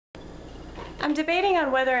I'm debating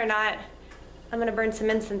on whether or not I'm gonna burn some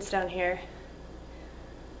incense down here.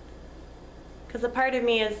 Because a part of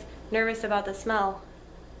me is nervous about the smell.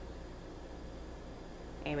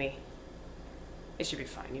 Amy, it should be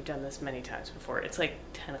fine. You've done this many times before. It's like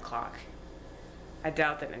 10 o'clock. I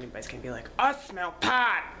doubt that anybody's gonna be like, I smell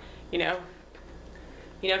pot! You know?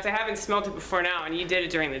 You know, if they haven't smelled it before now and you did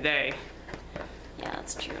it during the day. Yeah,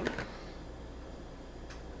 that's true.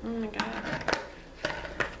 Oh my god.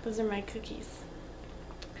 Those are my cookies.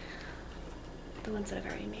 The ones that I've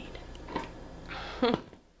already made. Let's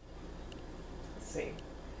see.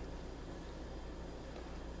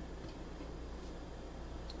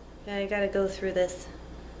 Yeah, I gotta go through this.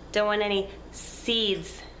 Don't want any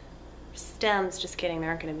seeds. Stems. Just kidding, there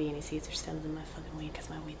aren't gonna be any seeds or stems in my fucking weed because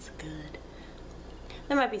my weed's good.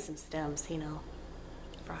 There might be some stems, you know,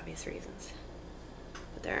 for obvious reasons.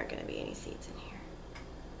 But there aren't gonna be any seeds in here.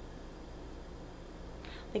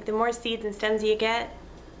 Like, the more seeds and stems you get,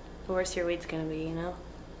 the worse your weed's gonna be, you know?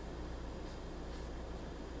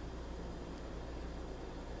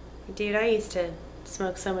 Dude, I used to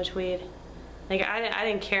smoke so much weed. Like, I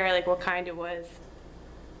didn't care, like, what kind it was.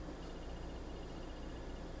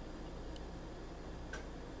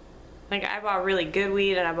 Like, I bought really good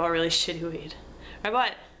weed and I bought really shitty weed. I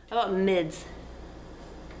bought mids.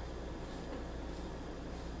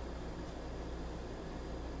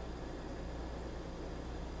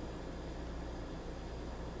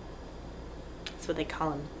 That's what they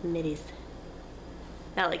call them, middies.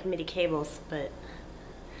 Not like MIDI cables, but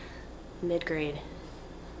mid-grade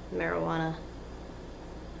marijuana.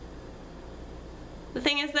 The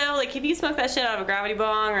thing is though, like, if you smoke that shit out of a gravity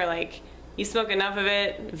bong, or like you smoke enough of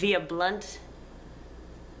it via blunt,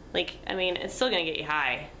 like, I mean, it's still gonna get you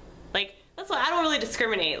high. Like, that's why I don't really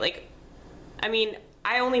discriminate. Like, I mean,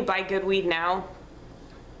 I only buy good weed now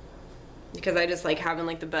because I just like having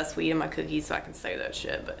like the best weed in my cookies, so I can say that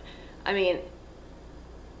shit. But I mean,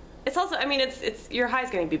 it's also, I mean, it's your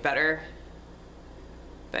high's gonna be better.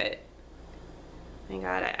 But thank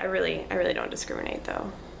God, I really don't discriminate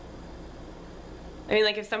though. I mean,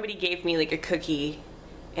 like, if somebody gave me like a cookie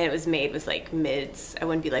and it was made with like mids, I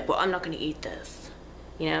wouldn't be like, well, I'm not gonna eat this,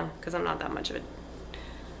 you know, because I'm not that much of a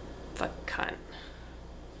fucking cunt.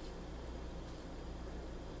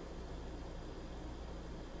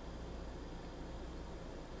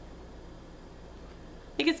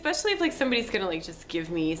 Like, especially if like somebody's gonna like just give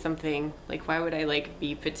me something, like, why would I like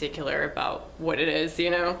be particular about what it is,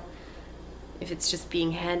 you know? If it's just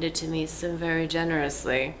being handed to me so very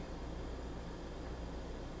generously.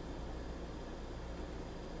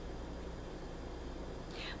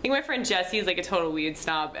 I think my friend Jessie is like a total weed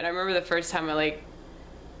snob, and I remember the first time I like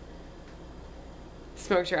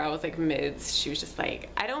smoked her out with like mids, she was just like,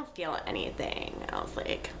 I don't feel anything. And I was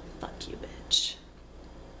like, fuck you, bitch.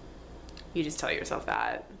 You just tell yourself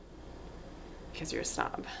that because you're a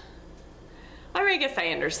snob. I mean, I guess I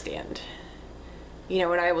understand. You know,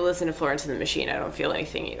 when I will listen to Florence and the Machine, I don't feel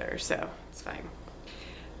anything either, so it's fine.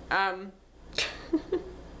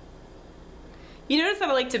 You notice that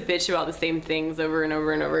I like to bitch about the same things over and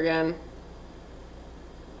over and over again?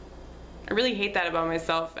 I really hate that about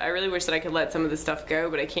myself. I really wish that I could let some of this stuff go,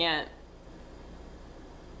 but I can't.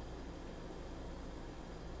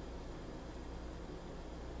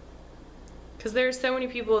 Because there are so many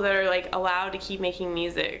people that are like allowed to keep making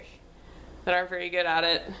music that aren't very good at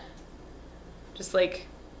it. Just like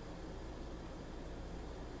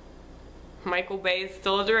Michael Bay is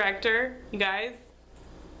still a director, you guys.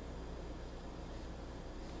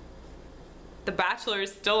 The Bachelor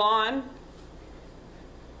is still on.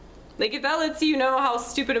 Like, if that lets you know how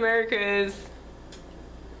stupid America is.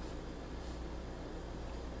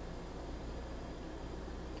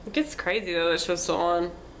 It gets crazy though, that show's still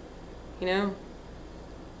on. You know?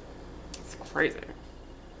 It's crazy.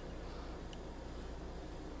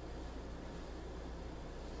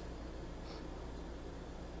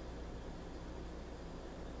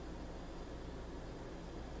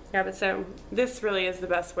 Yeah, but so this really is the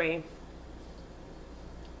best way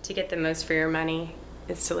to get the most for your money,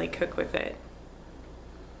 is to like cook with it.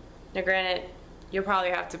 Now granted, you'll probably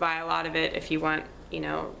have to buy a lot of it if you want, you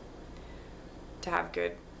know, to have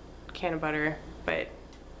good can of butter, but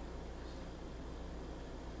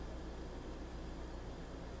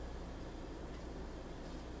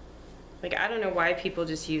like, I don't know why people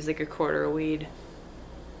just use like a quarter of weed.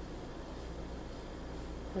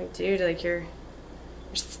 Like, dude, like your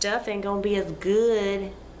stuff ain't gonna be as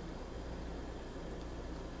good.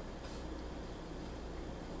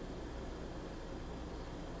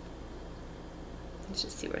 Let's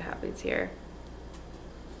just see what happens here.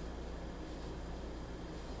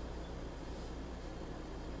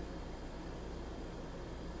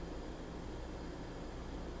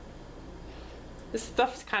 This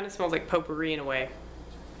stuff kind of smells like potpourri in a way.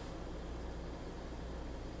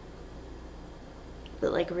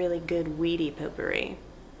 But like really good weedy potpourri.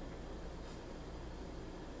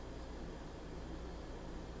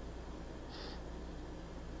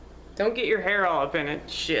 Don't get your hair all up in it.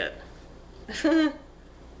 Shit.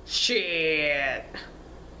 Shit.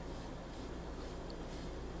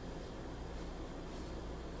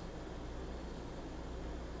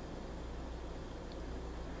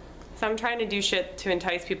 So I'm trying to do shit to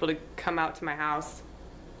entice people to come out to my house.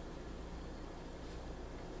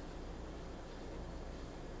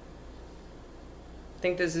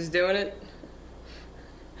 Think this is doing it?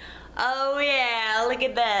 Oh yeah, look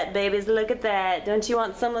at that, babies, look at that. Don't you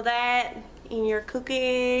want some of that in your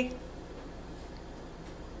cookie?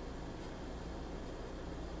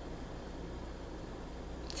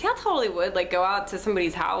 See, I totally would like go out to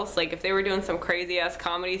somebody's house, like if they were doing some crazy ass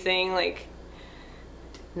comedy thing, like,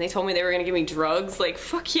 and they told me they were gonna give me drugs, like,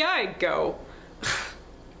 fuck yeah, I'd go.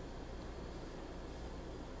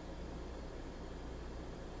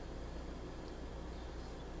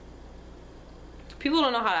 People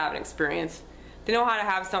don't know how to have an experience. They know how to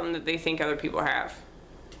have something that they think other people have.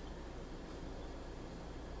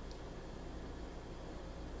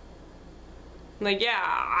 Like, yeah,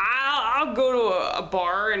 I'll go to a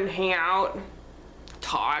bar and hang out,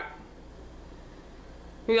 talk.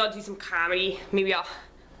 Maybe I'll do some comedy. Maybe I'll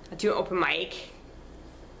do an open mic.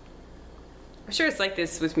 I'm sure it's like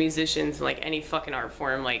this with musicians, like any fucking art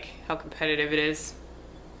form, like how competitive it is.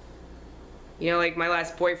 You know, like my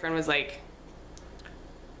last boyfriend was like,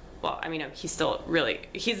 well, I mean, he's a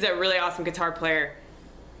really awesome guitar player.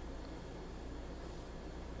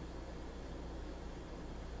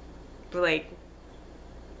 But like,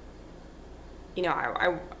 you know,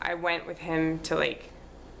 I went with him to like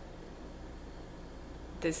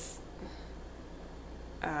this,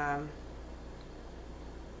 I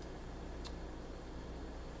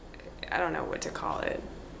don't know what to call it.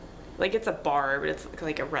 Like it's a bar, but it's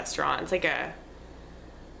like a restaurant. It's like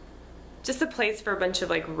just a place for a bunch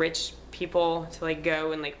of like rich people to like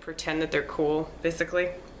go and like pretend that they're cool, basically.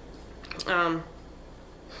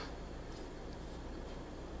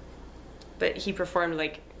 But he performed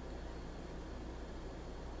like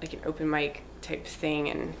an open mic type thing,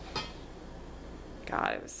 and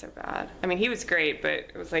God, it was so bad. I mean, he was great, but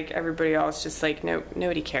it was like everybody else just like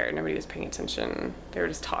nobody cared. Nobody was paying attention. They were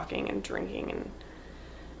just talking and drinking and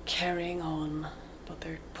carrying on about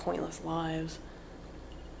their pointless lives.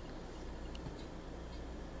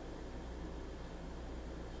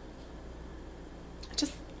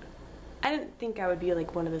 I didn't think I would be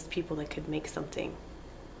like one of those people that could make something,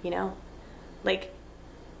 you know? Like,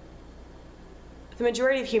 the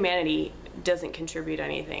majority of humanity doesn't contribute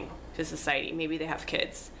anything to society. Maybe they have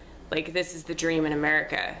kids. Like, this is the dream in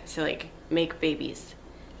America, to like make babies.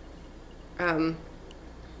 But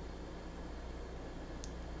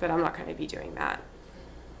I'm not gonna be doing that.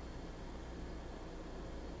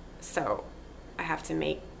 So, I have to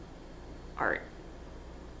make art.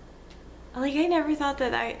 Like, I never thought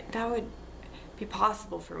that that would be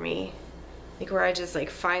possible for me. Like, where I just, like,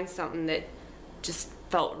 find something that just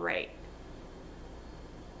felt right.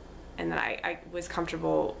 And that I was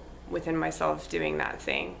comfortable within myself doing that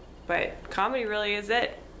thing. But comedy really is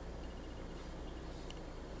it.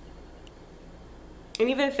 And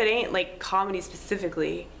even if it ain't, like, comedy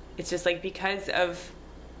specifically, it's just, like, because of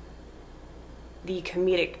the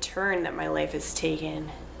comedic turn that my life has taken,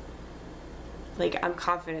 like, I'm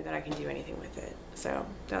confident that I can do anything with it. So,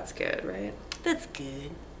 that's good, right? That's good.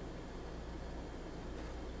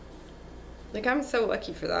 Like, I'm so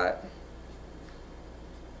lucky for that.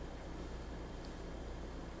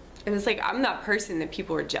 And it's like, I'm that person that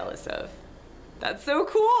people are jealous of. That's so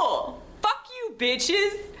cool. Fuck you,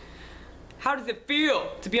 bitches. How does it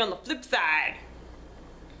feel to be on the flip side?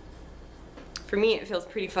 For me, it feels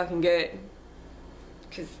pretty fucking good.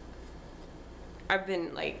 Because I've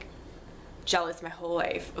been, like, jealous my whole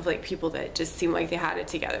life of like people that just seem like they had it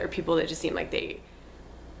together, people that just seem like they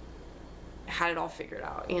had it all figured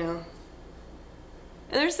out, you know?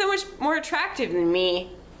 And they're so much more attractive than me.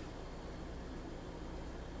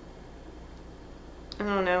 I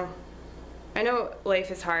don't know. I know life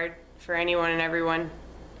is hard for anyone and everyone,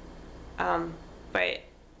 but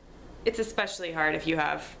it's especially hard if you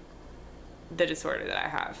have the disorder that I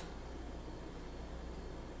have.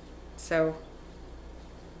 So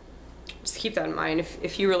just keep that in mind.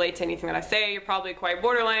 If you relate to anything that I say, you're probably quite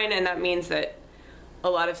borderline, and that means that a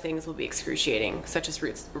lot of things will be excruciating, such as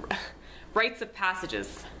rites of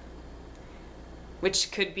passages,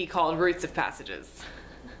 which could be called roots of passages.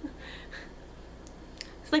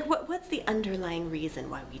 It's like, what's the underlying reason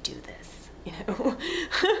why we do this? you know.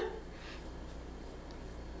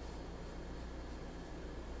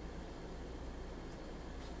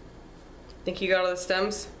 Think you got all the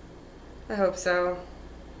stems? I hope so.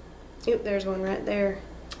 Oop, there's one right there.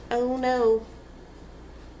 Oh no.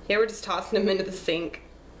 Yeah, we're just tossing them into the sink.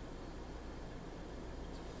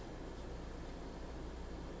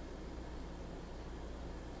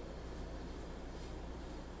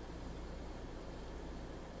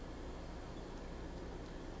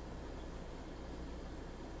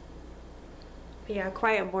 But yeah,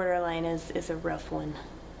 quiet borderline is a rough one.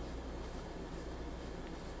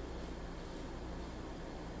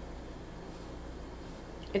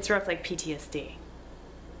 It's rough like PTSD.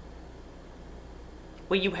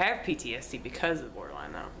 Well, you have PTSD because of the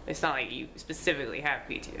borderline, though. It's not like you specifically have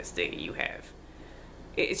PTSD. You have.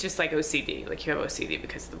 It's just like OCD. Like, you have OCD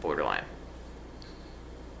because of the borderline.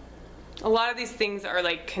 A lot of these things are,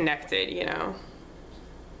 like, connected, you know?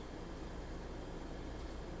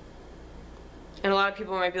 And a lot of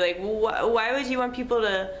people might be like, well, why would you want people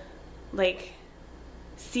to, like,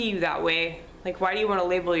 see you that way? Like, why do you want to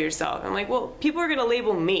label yourself? I'm like, well, people are going to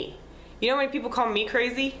label me. You know when people call me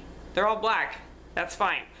crazy? They're all black. That's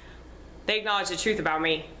fine. They acknowledge the truth about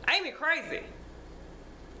me. I ain't crazy.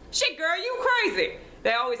 Shit, girl, you crazy.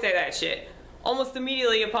 They always say that shit. Almost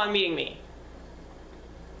immediately upon meeting me.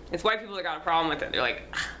 It's white people that got a problem with it. They're like,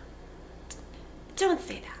 don't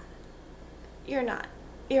say that. You're not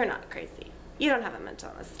crazy. You don't have a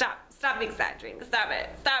mental illness. Stop exaggerating. Stop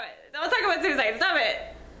it. Don't talk about suicide. Stop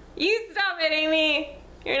it. You stop it, Amy.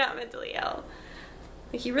 You're not mentally ill.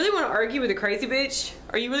 Like, you really want to argue with a crazy bitch?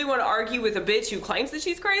 Or you really want to argue with a bitch who claims that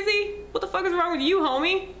she's crazy? What the fuck is wrong with you,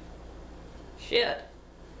 homie? Shit.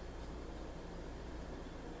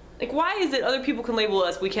 Like, why is it other people can label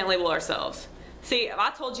us, we can't label ourselves? See, if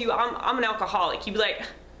I told you I'm an alcoholic, you'd be like,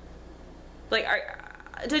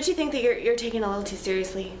 don't you think that you're taking it a little too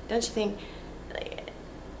seriously? Don't you think, like,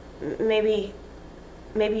 maybe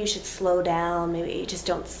you should slow down, maybe you just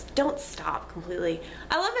don't stop completely.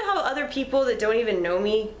 I love it how other people that don't even know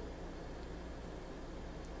me,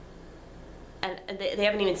 and they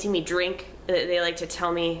haven't even seen me drink, they like to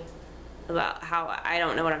tell me about how I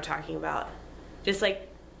don't know what I'm talking about. Just like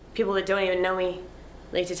people that don't even know me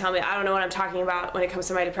like to tell me I don't know what I'm talking about when it comes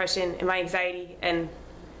to my depression and my anxiety and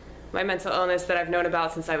my mental illness that I've known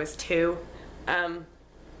about since I was 2.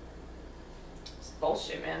 It's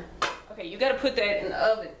bullshit, man. Okay, you gotta put that in the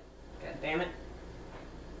oven. God damn it.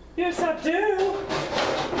 Yes, I do.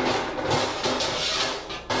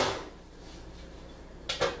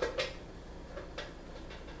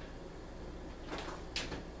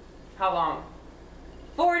 How long?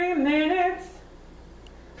 40 minutes.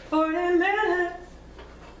 40 minutes.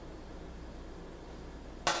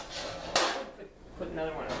 Put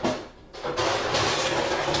another one on.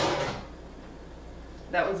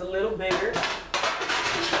 That one's a little bigger.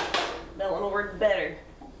 That one will work better.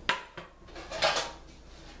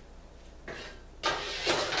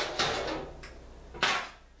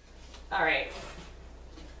 All right.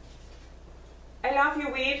 I love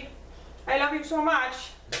you, weed. I love you so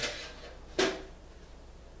much.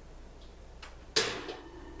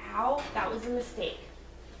 Ow, that was a mistake.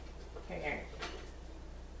 Here.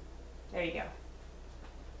 There you go.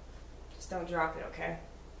 Just don't drop it, okay?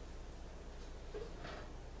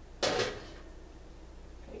 There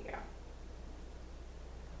you go.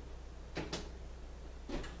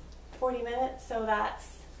 40 minutes, so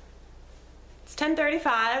it's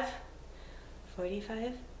 10:35,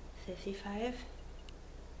 45, 55,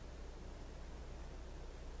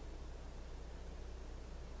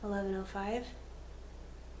 11:05,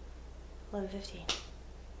 11:15. Oh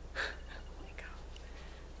my god.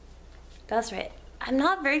 That's right. I'm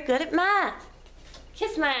not very good at math.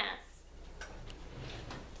 Kiss my ass.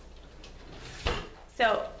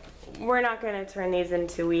 So, we're not going to turn these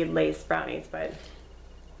into weed lace brownies, but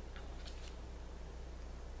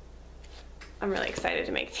I'm really excited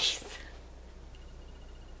to make these.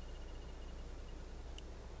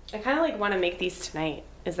 I kind of like want to make these tonight.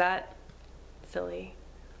 Is that silly?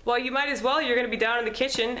 Well, you might as well. You're going to be down in the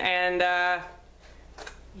kitchen and,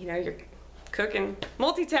 you know, you're cooking.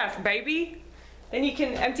 Multitask, baby. Then you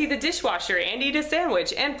can empty the dishwasher and eat a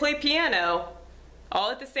sandwich and play piano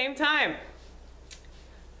all at the same time.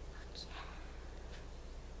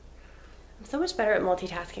 I'm so much better at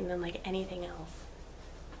multitasking than like anything else.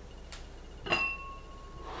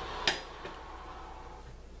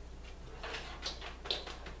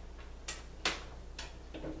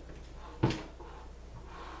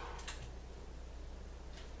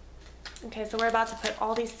 Okay, so we're about to put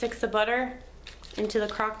all these sticks of butter into the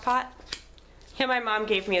crock pot. Yeah, my mom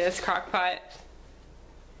gave me this crock pot.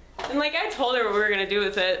 And like I told her what we were gonna do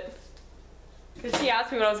with it. Cause she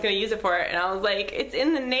asked me what I was gonna use it for, and I was like, it's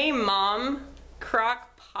in the name, Mom.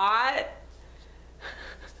 Crock pot.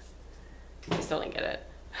 I still didn't get it.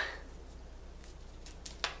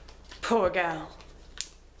 Poor gal.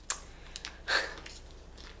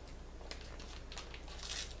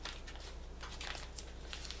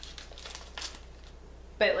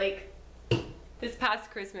 But like, this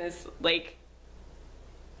past Christmas, like,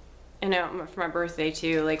 I know for my birthday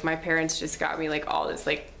too, like my parents just got me like all this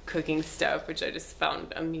like cooking stuff, which I just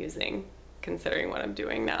found amusing considering what I'm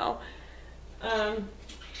doing now. I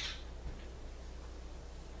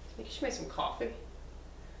think you should make some coffee.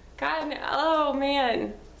 God, oh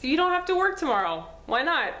man. So you don't have to work tomorrow. Why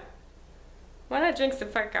not? Why not drink some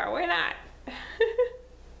vodka? Why not?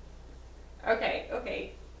 Okay,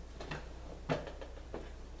 okay.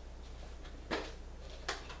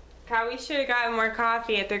 God, we should have gotten more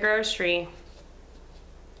coffee at the grocery.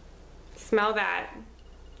 Smell that.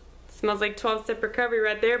 Smells like 12-step recovery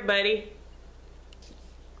right there, buddy.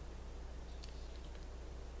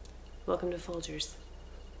 Welcome to Folgers.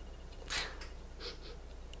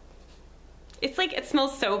 It's like, it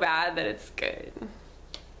smells so bad that it's good.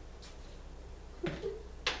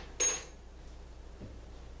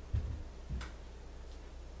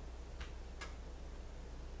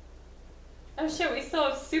 Oh shit, we still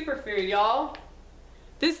have superfood, y'all.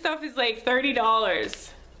 This stuff is like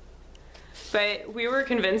 $30. But we were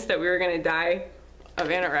convinced that we were gonna die of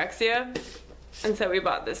anorexia, and so we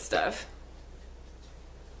bought this stuff.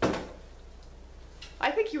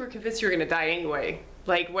 I think you were convinced you were gonna die anyway.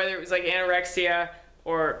 Like whether it was like anorexia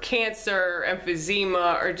or cancer, or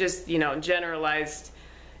emphysema, or just, you know, generalized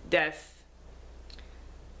death.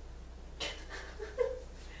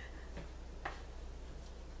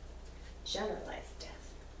 Generalized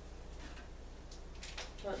death.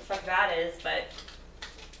 I don't know what the fuck that is, but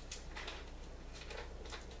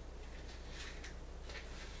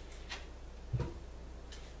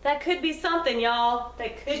that could be something, y'all.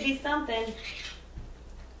 That could be something.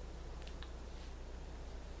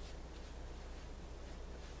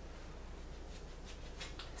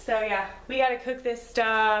 So yeah, we gotta cook this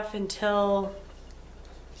stuff until,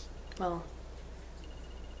 well,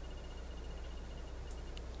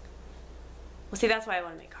 see, that's why I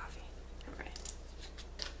want to make coffee. All right.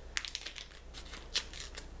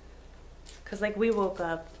 Cause like we woke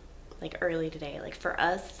up like early today. Like for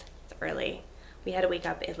us, it's early. We had to wake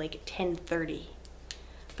up at like 10:30.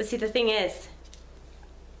 But see, the thing is,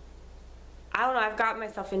 I don't know, I've got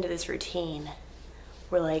myself into this routine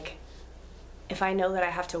where like, if I know that I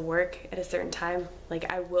have to work at a certain time,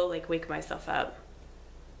 like I will like wake myself up.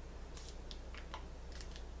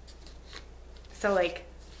 So like,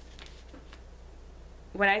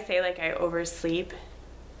 when I say like I oversleep,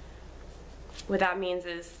 what that means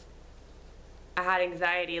is I had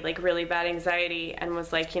anxiety, like really bad anxiety, and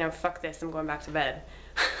was like, you know, fuck this, I'm going back to bed.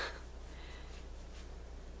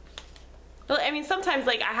 Well, I mean, sometimes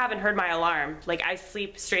like I haven't heard my alarm. Like I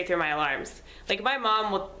sleep straight through my alarms. Like my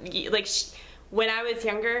mom will, like when I was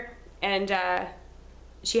younger and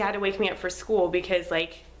she had to wake me up for school because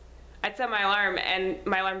like I'd set my alarm and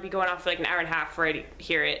my alarm would be going off for like an hour and a half before I'd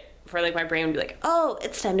hear it. For like my brain would be like, oh,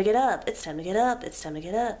 it's time to get up, it's time to get up, it's time to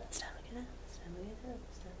get up, it's time to get up, it's time to get up,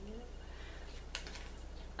 it's time to get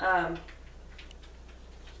up.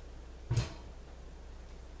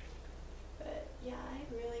 But yeah,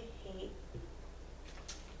 I really hate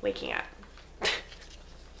waking up.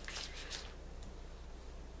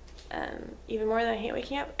 Even more than I hate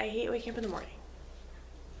waking up, I hate waking up in the morning.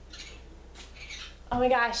 Oh my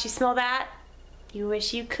gosh, you smell that? You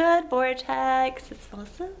wish you could, Vortex. It smells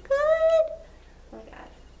so good. Oh my god.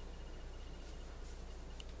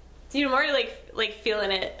 So you're more like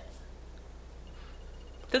feeling it.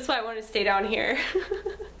 That's why I want to stay down here.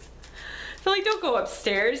 So like, don't go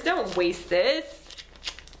upstairs. Don't waste this.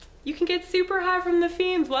 You can get super high from the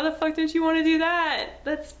fumes. Why the fuck don't you want to do that?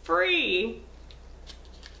 That's free.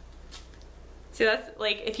 So that's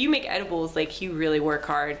like, if you make edibles, like you really work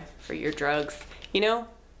hard for your drugs, you know?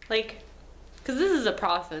 Like, because this is a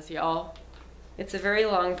process, y'all. It's a very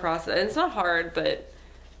long process. It's not hard, but,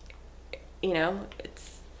 you know,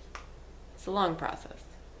 it's a long process.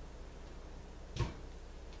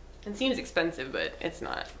 It seems expensive, but it's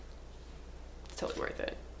not. It's totally worth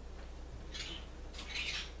it.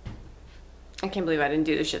 I can't believe I didn't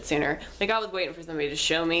do this shit sooner. Like, I was waiting for somebody to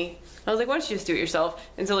show me. I was like, why don't you just do it yourself?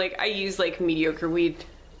 And so, like, I use, like, mediocre weed.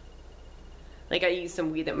 Like, I used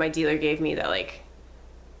some weed that my dealer gave me that, like,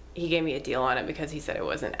 he gave me a deal on it because he said it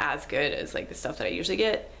wasn't as good as, like, the stuff that I usually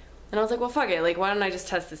get. And I was like, well, fuck it. Like, why don't I just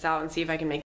test this out and see if I can make